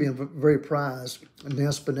 Rubies, being very prized, and now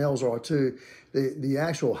spinels are too. The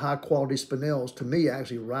actual high quality spinels, to me,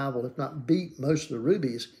 actually rival, if not beat, most of the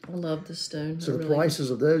rubies. I love the stone. So the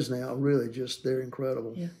prices of those now are really they're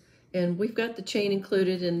incredible. Yeah. And we've got the chain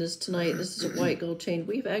included in this tonight. This is a white gold chain.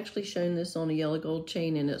 We've actually shown this on a yellow gold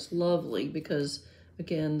chain, and it's lovely because,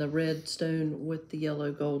 again, the red stone with the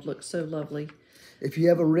yellow gold looks so lovely. If you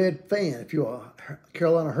have a red fan, if you're a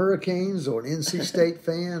Carolina Hurricanes or an NC State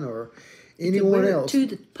fan or anyone else. To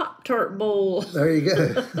the Pop-Tart Bowl. There you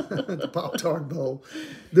go, the Pop-Tart Bowl.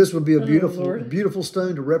 This would be a beautiful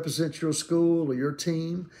stone to represent your school or your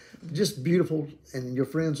team. Just beautiful, and your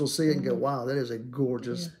friends will see it and go, wow, that is a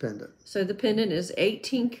gorgeous pendant. So the pendant is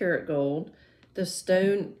 18 karat gold. The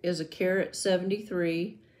stone is a carat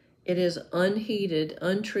 73. It is unheated,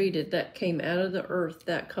 untreated. That came out of the earth,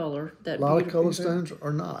 that color. That a lot of color stones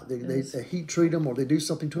are not. They heat treat them, or they do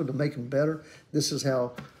something to them to make them better. This is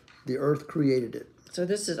how the earth created it. So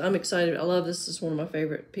I'm excited. I love this. This is one of my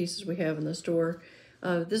favorite pieces we have in the store.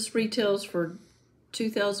 This retails for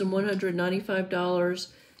 $2,195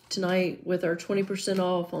 tonight with our 20%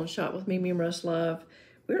 off on Shop with Mimi and Russ Live.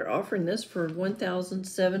 We're offering this for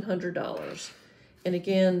 $1,700. And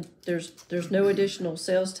again, there's no additional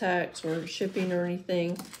sales tax or shipping or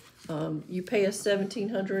anything. You pay us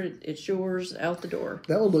 $1,700. It's yours out the door.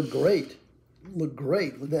 That would look great. Look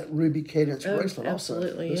great with that ruby cadence bracelet.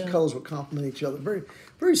 Absolutely, also. Those colors would complement each other. Very,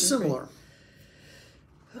 very similar.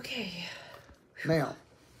 Okay. Now,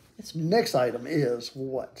 next item is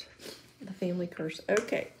what? The family curse.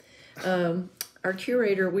 Okay. Our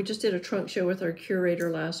curator, we just did a trunk show with our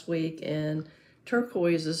curator last week, and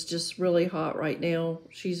turquoise is just really hot right now.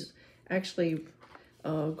 She's actually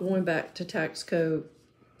going back to Taxco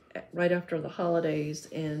right after the holidays,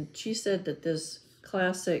 and she said that this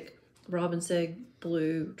classic robin's egg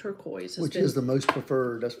blue turquoise which is the most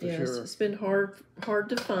preferred, that's for yes, sure. It's been hard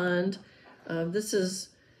to find. I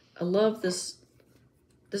love this.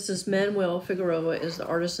 This is Manuel Figueroa is the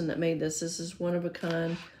artisan that made this. This is one of a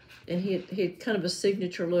kind, and he had kind of a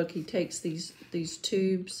signature look. He takes these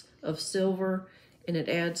tubes of silver, and it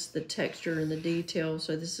adds the texture and the detail.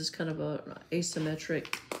 So this is kind of a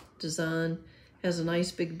asymmetric design. Has a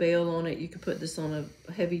nice big bail on it. You can put this on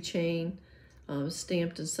a heavy chain,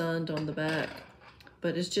 stamped and signed on the back.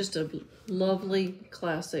 But it's just a lovely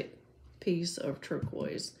classic piece of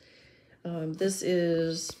turquoise.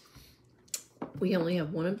 We only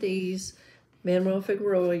have one of these. Manuel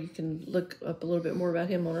Figueroa, you can look up a little bit more about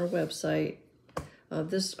him on our website.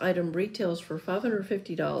 This item retails for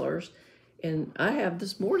 $550, and I have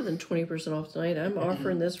this more than 20% off tonight. I'm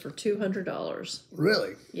offering this for $200.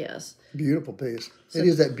 Really? Yes. Beautiful piece. It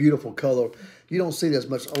is that beautiful color. You don't see that as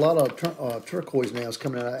much. A lot of turquoise now is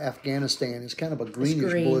coming out of Afghanistan. It's kind of a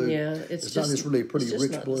greenish blue. Yeah, it's not just really a pretty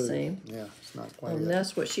rich not blue. The same. Yeah, it's not quite.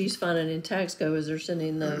 That's what she's finding in Taxco is they're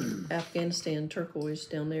sending the Afghanistan turquoise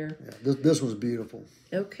down there. Yeah, this one's beautiful.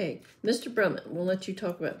 Okay, Mr. Brummett, we'll let you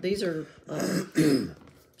talk about these. Are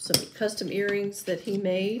some custom earrings that he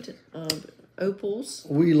made, opals.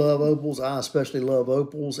 We love opals. I especially love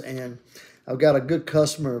opals, and I've got a good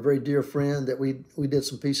customer, a very dear friend that we did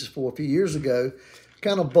some pieces for a few years ago.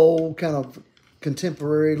 Kind of bold, kind of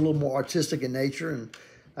contemporary, a little more artistic in nature, and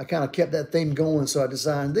I kind of kept that theme going, so I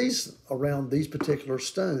designed these around these particular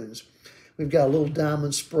stones. We've got a little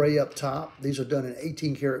diamond spray up top. These are done in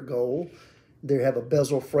 18 karat gold. They have a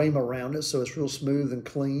bezel frame around it, so it's real smooth and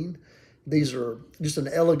clean. These are just an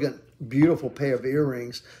elegant, beautiful pair of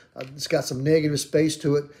earrings. It's got some negative space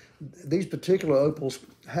to it. These particular opals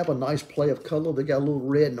have a nice play of color. They got a little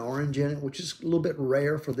red and orange in it, which is a little bit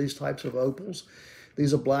rare for these types of opals.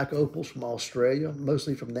 These are black opals from Australia,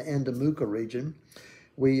 mostly from the Andamuka region.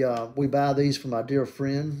 We buy these from my dear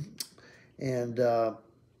friend, and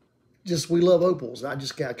we love opals. I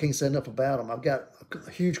can't say enough about them. I've got a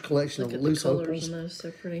huge collection of loose opals. On those,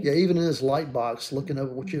 so pretty. Yeah, even in this light box, looking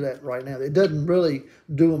over what you're at right now, it doesn't really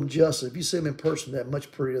do them justice. If you see them in person, they're much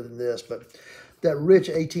prettier than this. But that rich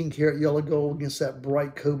 18 karat yellow gold against that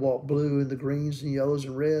bright cobalt blue and the greens and yellows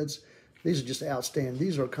and reds, these are just outstanding.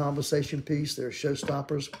 These are a conversation piece. They're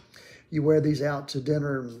showstoppers. You wear these out to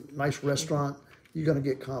dinner, nice restaurant, you're going to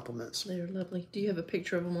get compliments. They're lovely. Do you have a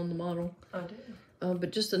picture of them on the model? I do.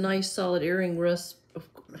 But just a nice solid earring. Russ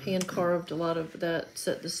hand carved a lot of that,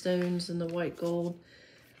 set the stones in the white gold.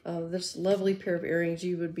 This lovely pair of earrings.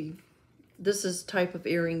 You would be this is type of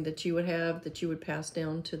earring that you would have, that you would pass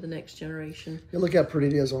down to the next generation. You look how pretty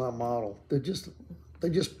it is on our model. They just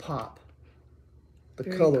pop. The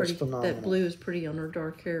Very color pretty. is phenomenal. That blue is pretty on her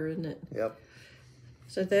dark hair, isn't it? Yep.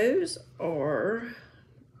 So those are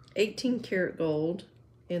 18 karat gold,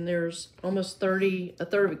 and there's almost a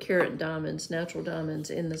third of a carat in diamonds, natural diamonds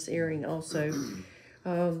in this earring also.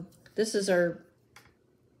 This is our,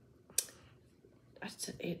 I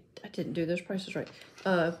didn't do those prices right.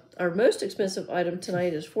 Our most expensive item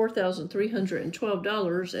tonight is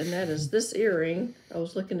 $4,312, and that is this earring. I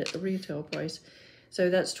was looking at the retail price. So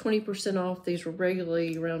that's 20% off. These were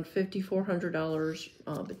regularly around $5,400,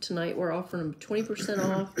 but tonight we're offering them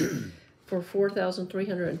 20% off for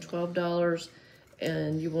 $4,312.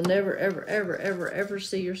 And you will never, ever, ever, ever, ever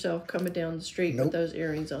see yourself coming down the street with those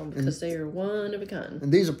earrings on, because they are one of a kind.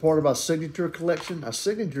 And these are part of our signature collection. Our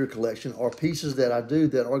signature collection are pieces that I do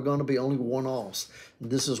that are going to be only one-offs.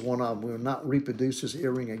 This is one of them. We will not reproduce this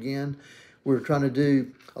earring again. We're trying to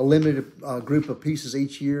do a limited group of pieces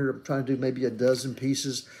each year. I'm trying to do maybe a dozen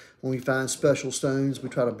pieces. When we find special stones, we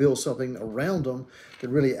try to build something around them to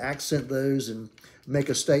really accent those and make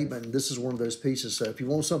a statement. And this is one of those pieces. So if you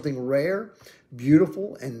want something rare,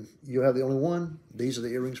 beautiful, and you have the only one, these are the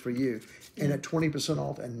earrings for you. And at 20%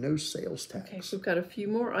 off and no sales tax. Okay, so we've got a few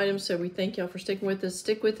more items, so we thank y'all for sticking with us.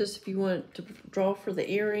 Stick with us if you want to draw for the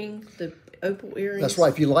earring, the opal earrings. That's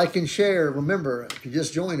right. If you like and share, remember, if you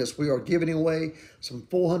just joined us, we are giving away some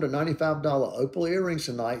 $495 opal earrings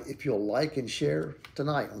tonight if you'll like and share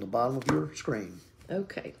tonight on the bottom of your screen.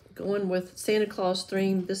 Okay, going with Santa Claus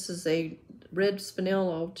theme. This is a red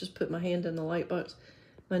spinel. I'll just put my hand in the light box.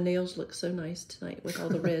 My nails look so nice tonight with all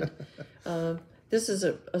the red. This is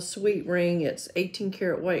a sweet ring. It's 18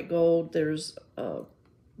 karat white gold. There's about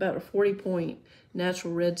a 40-point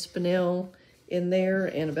natural red spinel in there,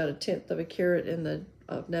 and about a 1/10 of a carat in the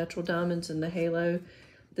natural diamonds in the halo.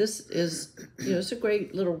 This is, it's a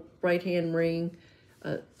great little right hand ring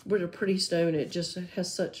with a pretty stone. It just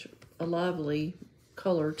has such a lively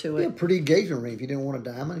color to it. Yeah, pretty engagement ring. If you didn't want a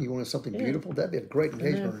diamond, you wanted something beautiful, that'd be a great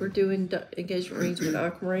engagement ring. We're doing engagement rings with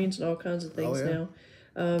aquamarines and all kinds of things now.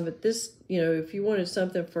 But this, if you wanted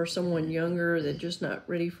something for someone younger that's just not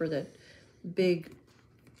ready for that big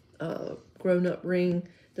grown-up ring,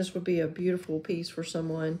 this would be a beautiful piece for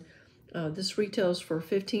someone. This retails for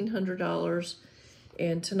 $1,500.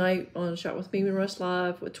 And tonight on Shop with Mimi and Russ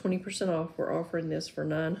Live with 20% off, we're offering this for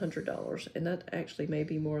 $900. And that actually may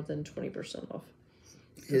be more than 20% off.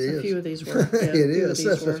 It is. A few of these were. Yeah, it is.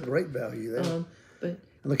 That's great value there. But and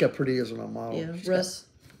look how pretty it is on our model. yeah, She's Russ.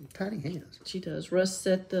 got tiny hands. She does. Russ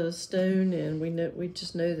set the stone, and we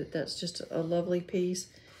just know that that's just a lovely piece.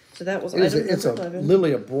 So that was item number 11.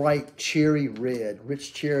 Literally a bright cherry red,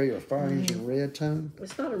 rich cherry or fire engine red tone.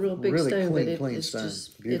 It's not a real big Really stone, clean, but clean it's stone.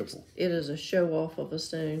 just Beautiful. It is a show off of a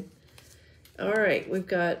stone. All right, we've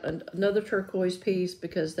got another turquoise piece,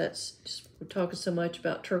 because that's just, we're talking so much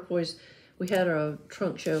about turquoise. We had a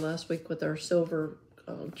trunk show last week with our silver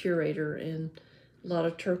curator, and a lot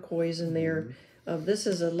of turquoise in there. This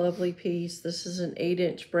is a lovely piece. This is an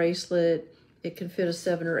 8-inch bracelet. It can fit a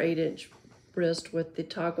 7 or 8-inch wrist with the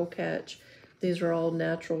toggle catch. These are all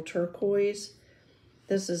natural turquoise.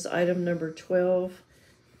 This is item number 12.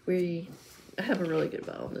 I have a really good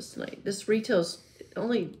buy on this tonight. This retails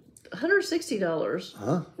only $160.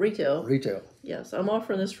 Huh? Retail. Retail. Yes, I'm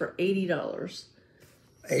offering this for $80.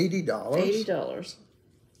 $80. $80.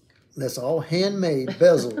 That's all handmade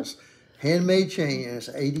bezels, handmade chain, and it's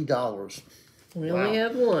 $80. We only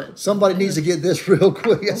have one. Somebody needs to get this real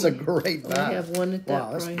quick. That's a great buy. We have one at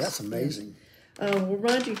that price. That's amazing. We'll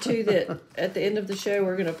remind you too that at the end of the show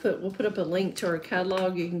we'll put up a link to our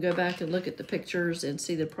catalog. You can go back and look at the pictures and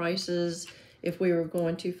see the prices if we were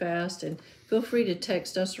going too fast. And feel free to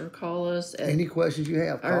text us or call us at Any questions you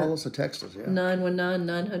have, call us or text us. Yeah.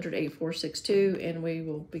 919-900-8462, and we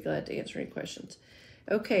will be glad to answer any questions.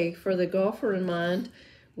 Okay, for the golfer in mind,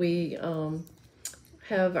 we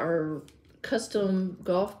have our custom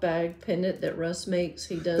golf bag pendant that Russ makes.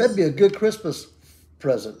 He does. That'd be a good Christmas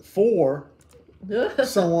present for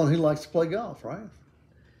someone who likes to play golf, right?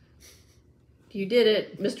 You did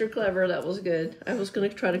it, Mr. Clever. That was good. I was going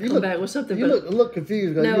to try to come back with something. You look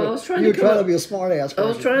confused. No, I was trying to be a smart ass person. I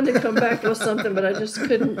was trying to come back with something, but I just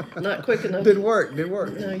couldn't. Not quick enough. Didn't work.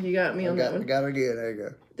 No, you got me on that one. Got it again. There you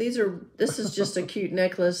go. This is just a cute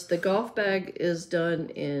necklace. The golf bag is done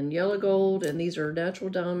in yellow gold, and these are natural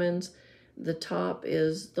diamonds. The top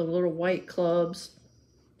is the little white clubs.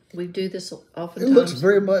 We do this oftentimes. It looks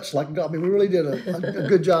very much like a golf. I mean, we really did a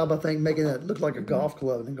good job, I think, making it look like a golf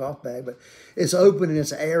club and a golf bag. But it's open and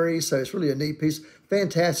it's airy, so it's really a neat piece.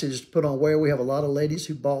 Fantastic just to put on wear. We have a lot of ladies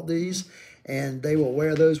who bought these, And they will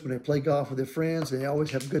wear those when they play golf with their friends, and they always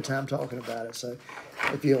have a good time talking about it. So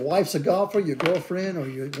if your wife's a golfer, your girlfriend, or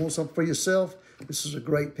you want something for yourself, this is a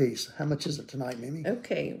great piece. How much is it tonight, Mimi?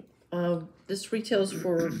 Okay. This retails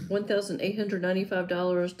for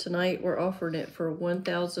 $1,895. Tonight we're offering it for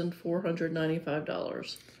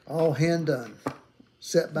 $1,495. All hand done.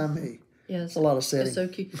 Set by me. Yes. It's a lot of setting. It's so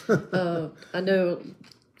cute. I know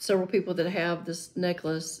several people that have this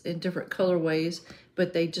necklace in different colorways,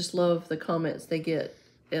 but they just love the comments they get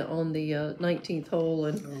on the 19th hole,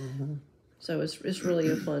 and so it's really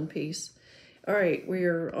a fun piece. All right,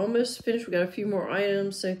 we're almost finished. We got a few more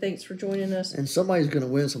items, so thanks for joining us. And somebody's going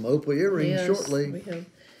to win some opal earrings shortly. We have.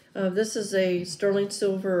 This is a sterling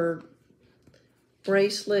silver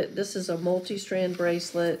bracelet. This is a multi-strand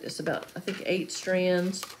bracelet. It's about, I think, 8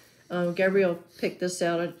 strands. Gabrielle picked this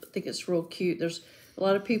out. I think it's real cute. There's a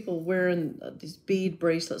lot of people wearing these bead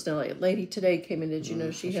bracelets now. Like a lady today came in, did you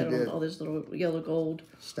know she had on all this little yellow gold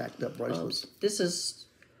stacked up bracelets. This is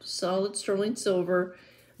solid sterling silver,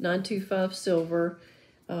 925 silver.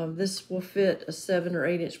 This will fit a 7 or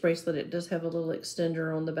 8 inch bracelet. It does have a little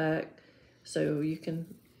extender on the back, so you can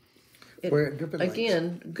wear it different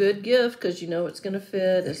again, good gift because you know it's going to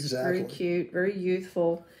fit. It's exactly. Very cute, very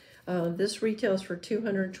youthful. This retails for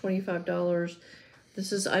 $225.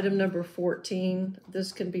 This is item number 14.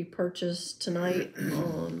 This can be purchased tonight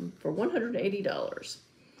for $180.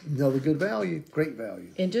 Another good value, great value.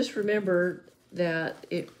 And just remember that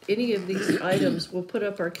if any of these items, we'll put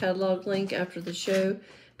up our catalog link after the show,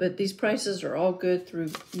 but these prices are all good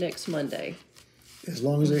through next Monday. As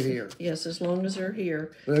long as they're here. Yes, as long as they're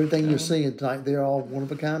here. But everything you're seeing tonight, they're all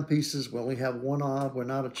one-of-a-kind pieces. We only have one odd. We're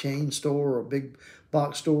not a chain store or a big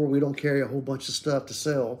box store. We don't carry a whole bunch of stuff to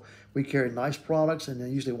sell. We carry nice products, and they're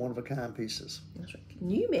usually one-of-a-kind pieces. That's right. Can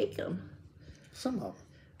you make them? Some of them.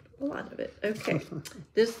 A lot of it. Okay.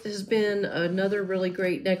 This has been another really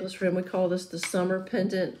great necklace for him. We call this the summer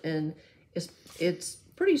pendant, and it's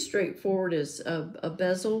pretty straightforward. It's a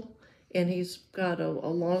bezel, and he's got a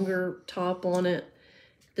longer top on it.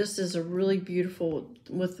 This is a really beautiful,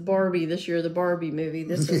 with the Barbie this year, the Barbie movie.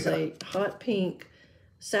 This is a hot pink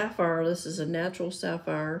sapphire. This is a natural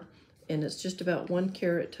sapphire, and it's just about 1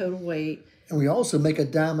 carat total weight. And we also make a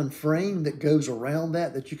diamond frame that goes around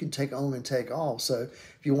that you can take on and take off. So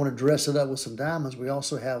if you want to dress it up with some diamonds, we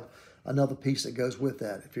also have another piece that goes with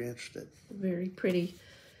that if you're interested. Very pretty.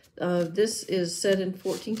 This is set in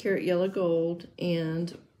 14 karat yellow gold,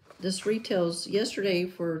 and this retails yesterday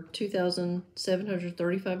for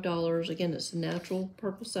 $2,735. Again, it's a natural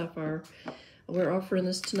purple sapphire. We're offering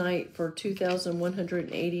this tonight for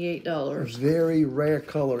 $2,188. Very rare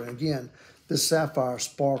color. And again, this sapphire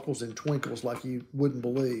sparkles and twinkles like you wouldn't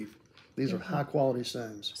believe. These are high quality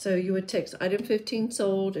stones. So you would text item 15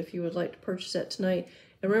 sold if you would like to purchase that tonight.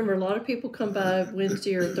 And remember, a lot of people come by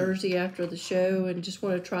Wednesday or Thursday after the show and just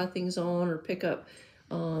want to try things on or pick up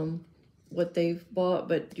what they've bought.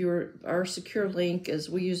 But our secure link is,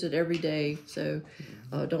 we use it every day. So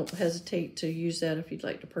don't hesitate to use that if you'd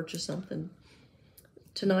like to purchase something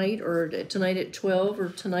tonight, or tonight at 12, or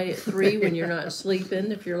tonight at 3 when you're not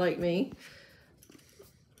sleeping, if you're like me,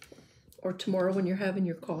 or tomorrow when you're having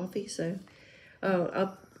your coffee. So I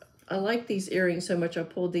like these earrings so much. I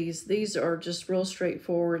pulled these. These are just real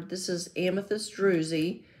straightforward. This is amethyst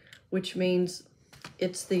druzy, which means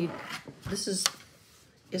it's like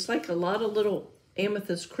a lot of little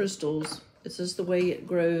amethyst crystals. It's just the way it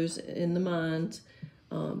grows in the mines.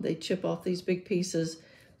 They chip off these big pieces.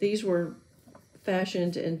 These were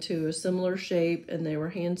fashioned into a similar shape, and they were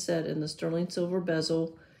hand set in the sterling silver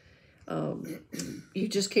bezel. You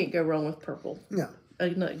just can't go wrong with purple. Yeah.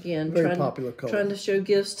 Again, very popular color. Trying to show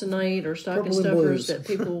gifts tonight, or stocking stuffers that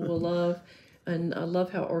people will love. And I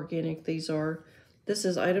love how organic these are. This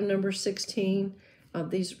is item number 16.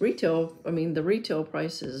 These retail, the retail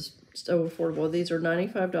price is so affordable. These are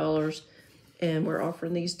 $95, and we're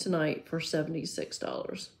offering these tonight for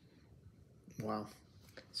 $76. Wow.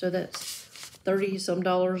 So that's $30-some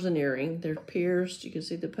an earring. They're pierced. You can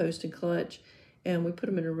see the post and clutch, and we put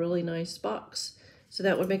them in a really nice box. So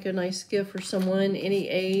that would make a nice gift for someone, any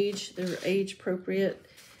age. They're age appropriate.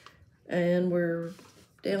 And we're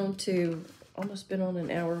down to, almost been on an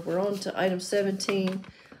hour. We're on to item 17.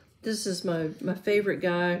 This is my favorite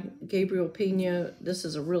guy, Gabriel Pena. This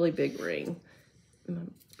is a really big ring.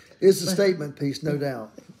 It's a statement piece, no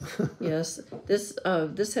doubt. Yes.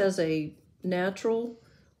 This has a natural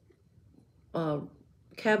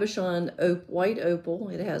cabochon white opal.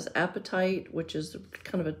 It has apatite, which is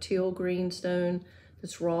kind of a teal green stone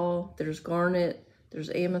that's raw. There's garnet, there's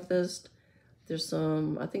amethyst, there's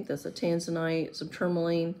some, I think that's a tanzanite, some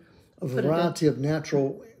tourmaline, a variety of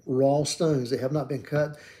natural raw stones that have not been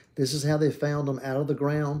cut. This is how they found them out of the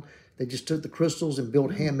ground. They just took the crystals and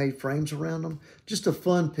built handmade frames around them. Just a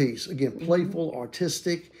fun piece. Again, playful,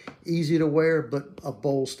 artistic, easy to wear, but a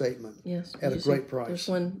bold statement. Yes. At a great price. There's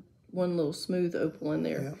one little smooth opal in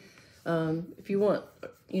there. Yeah. If you want,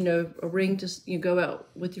 a ring to you go out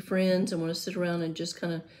with your friends and want to sit around and just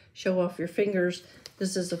kind of show off your fingers,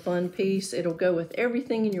 this is a fun piece. It'll go with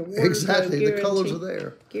everything in your wardrobe. Exactly. The colors are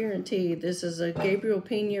there. Guaranteed. This is a Gabriel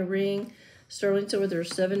Pena ring, sterling silver.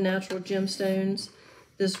 There's 7 natural gemstones.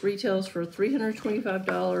 This retails for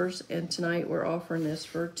 $325, and tonight we're offering this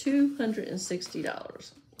for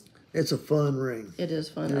 $260. It's a fun ring. It is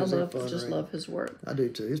fun. I love his work. I do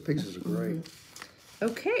too. His pieces are great.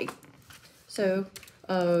 Okay, so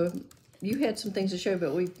you had some things to show,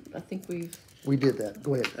 but I think we've. We did that.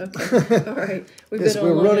 Go ahead. Okay. All right.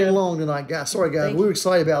 We're running along tonight, guys. Sorry, guys. We were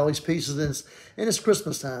excited about all these pieces, and it's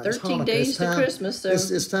Christmas time. 13 days to Christmas. So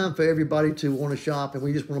it's time for everybody to want to shop, and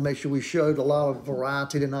we just want to make sure we showed a lot of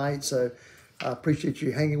variety tonight. So I appreciate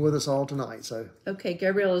you hanging with us all tonight. So okay,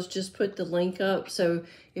 Gabriella's just put the link up. So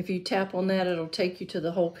if you tap on that, it'll take you to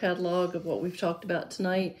the whole catalog of what we've talked about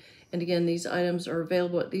tonight. And again, these items are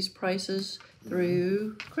available at these prices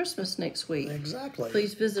through Christmas next week. Exactly.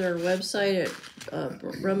 Please visit our website at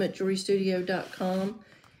rummatjewelrystudio.com.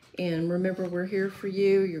 And remember, we're here for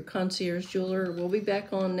you, your concierge jeweler. We'll be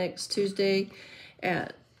back on next Tuesday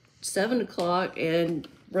at 7 o'clock. And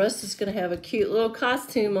Russ is going to have a cute little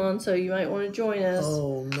costume on, so you might want to join us.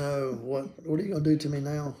 Oh, no. What are you going to do to me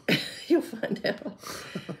now? You'll find out.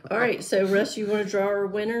 All right, so Russ, you want to draw our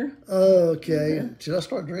winner? Okay. Should I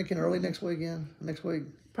start drinking early next week?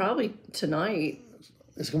 Probably tonight.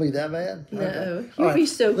 It's going to be that bad? No. Okay. You'd be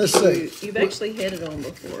so Let's cute. see. You've actually had it on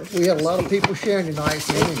before. We had a lot of people sharing tonight.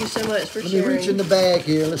 So Thank you so much for sharing. Let me reach in the bag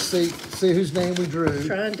here. Let's see whose name we drew.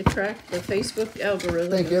 Trying to crack the Facebook algorithm.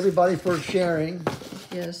 Thank everybody for sharing.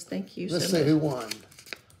 Yes, thank you Let's so much. see who won.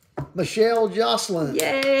 Michelle Jocelyn.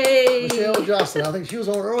 Yay! Michelle Jocelyn. I think she was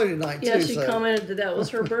on early tonight, too. Yeah, she commented that was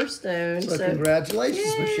her birthstone. So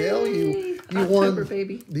congratulations, Yay! Michelle. You October, won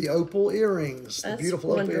baby. the opal earrings, That's the beautiful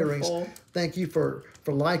wonderful. opal earrings. Thank you for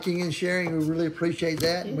liking and sharing. We really appreciate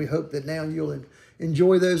that, and we hope that now you'll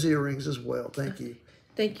enjoy those earrings as well. Thank you.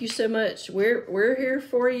 Thank you so much. We're here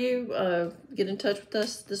for you. Get in touch with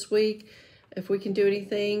us this week if we can do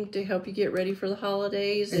anything to help you get ready for the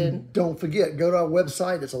holidays. And don't forget, go to our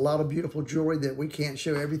website. There's a lot of beautiful jewelry that we can't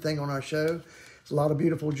show everything on our show. There's a lot of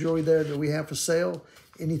beautiful jewelry there that we have for sale.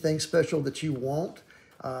 Anything special that you want.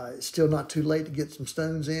 It's still not too late to get some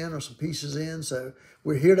stones in or some pieces in. So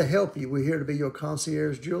we're here to help you. We're here to be your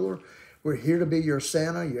concierge jeweler. We're here to be your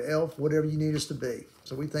Santa, your elf, whatever you need us to be.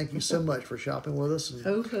 So we thank you so much for shopping with us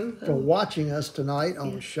and for watching us tonight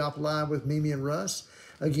on Shop Live with Mimi and Russ.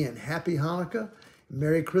 Again, happy Hanukkah,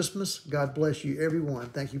 Merry Christmas. God bless you, everyone.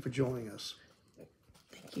 Thank you for joining us.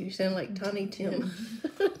 Thank you. You sound like Tiny Tim.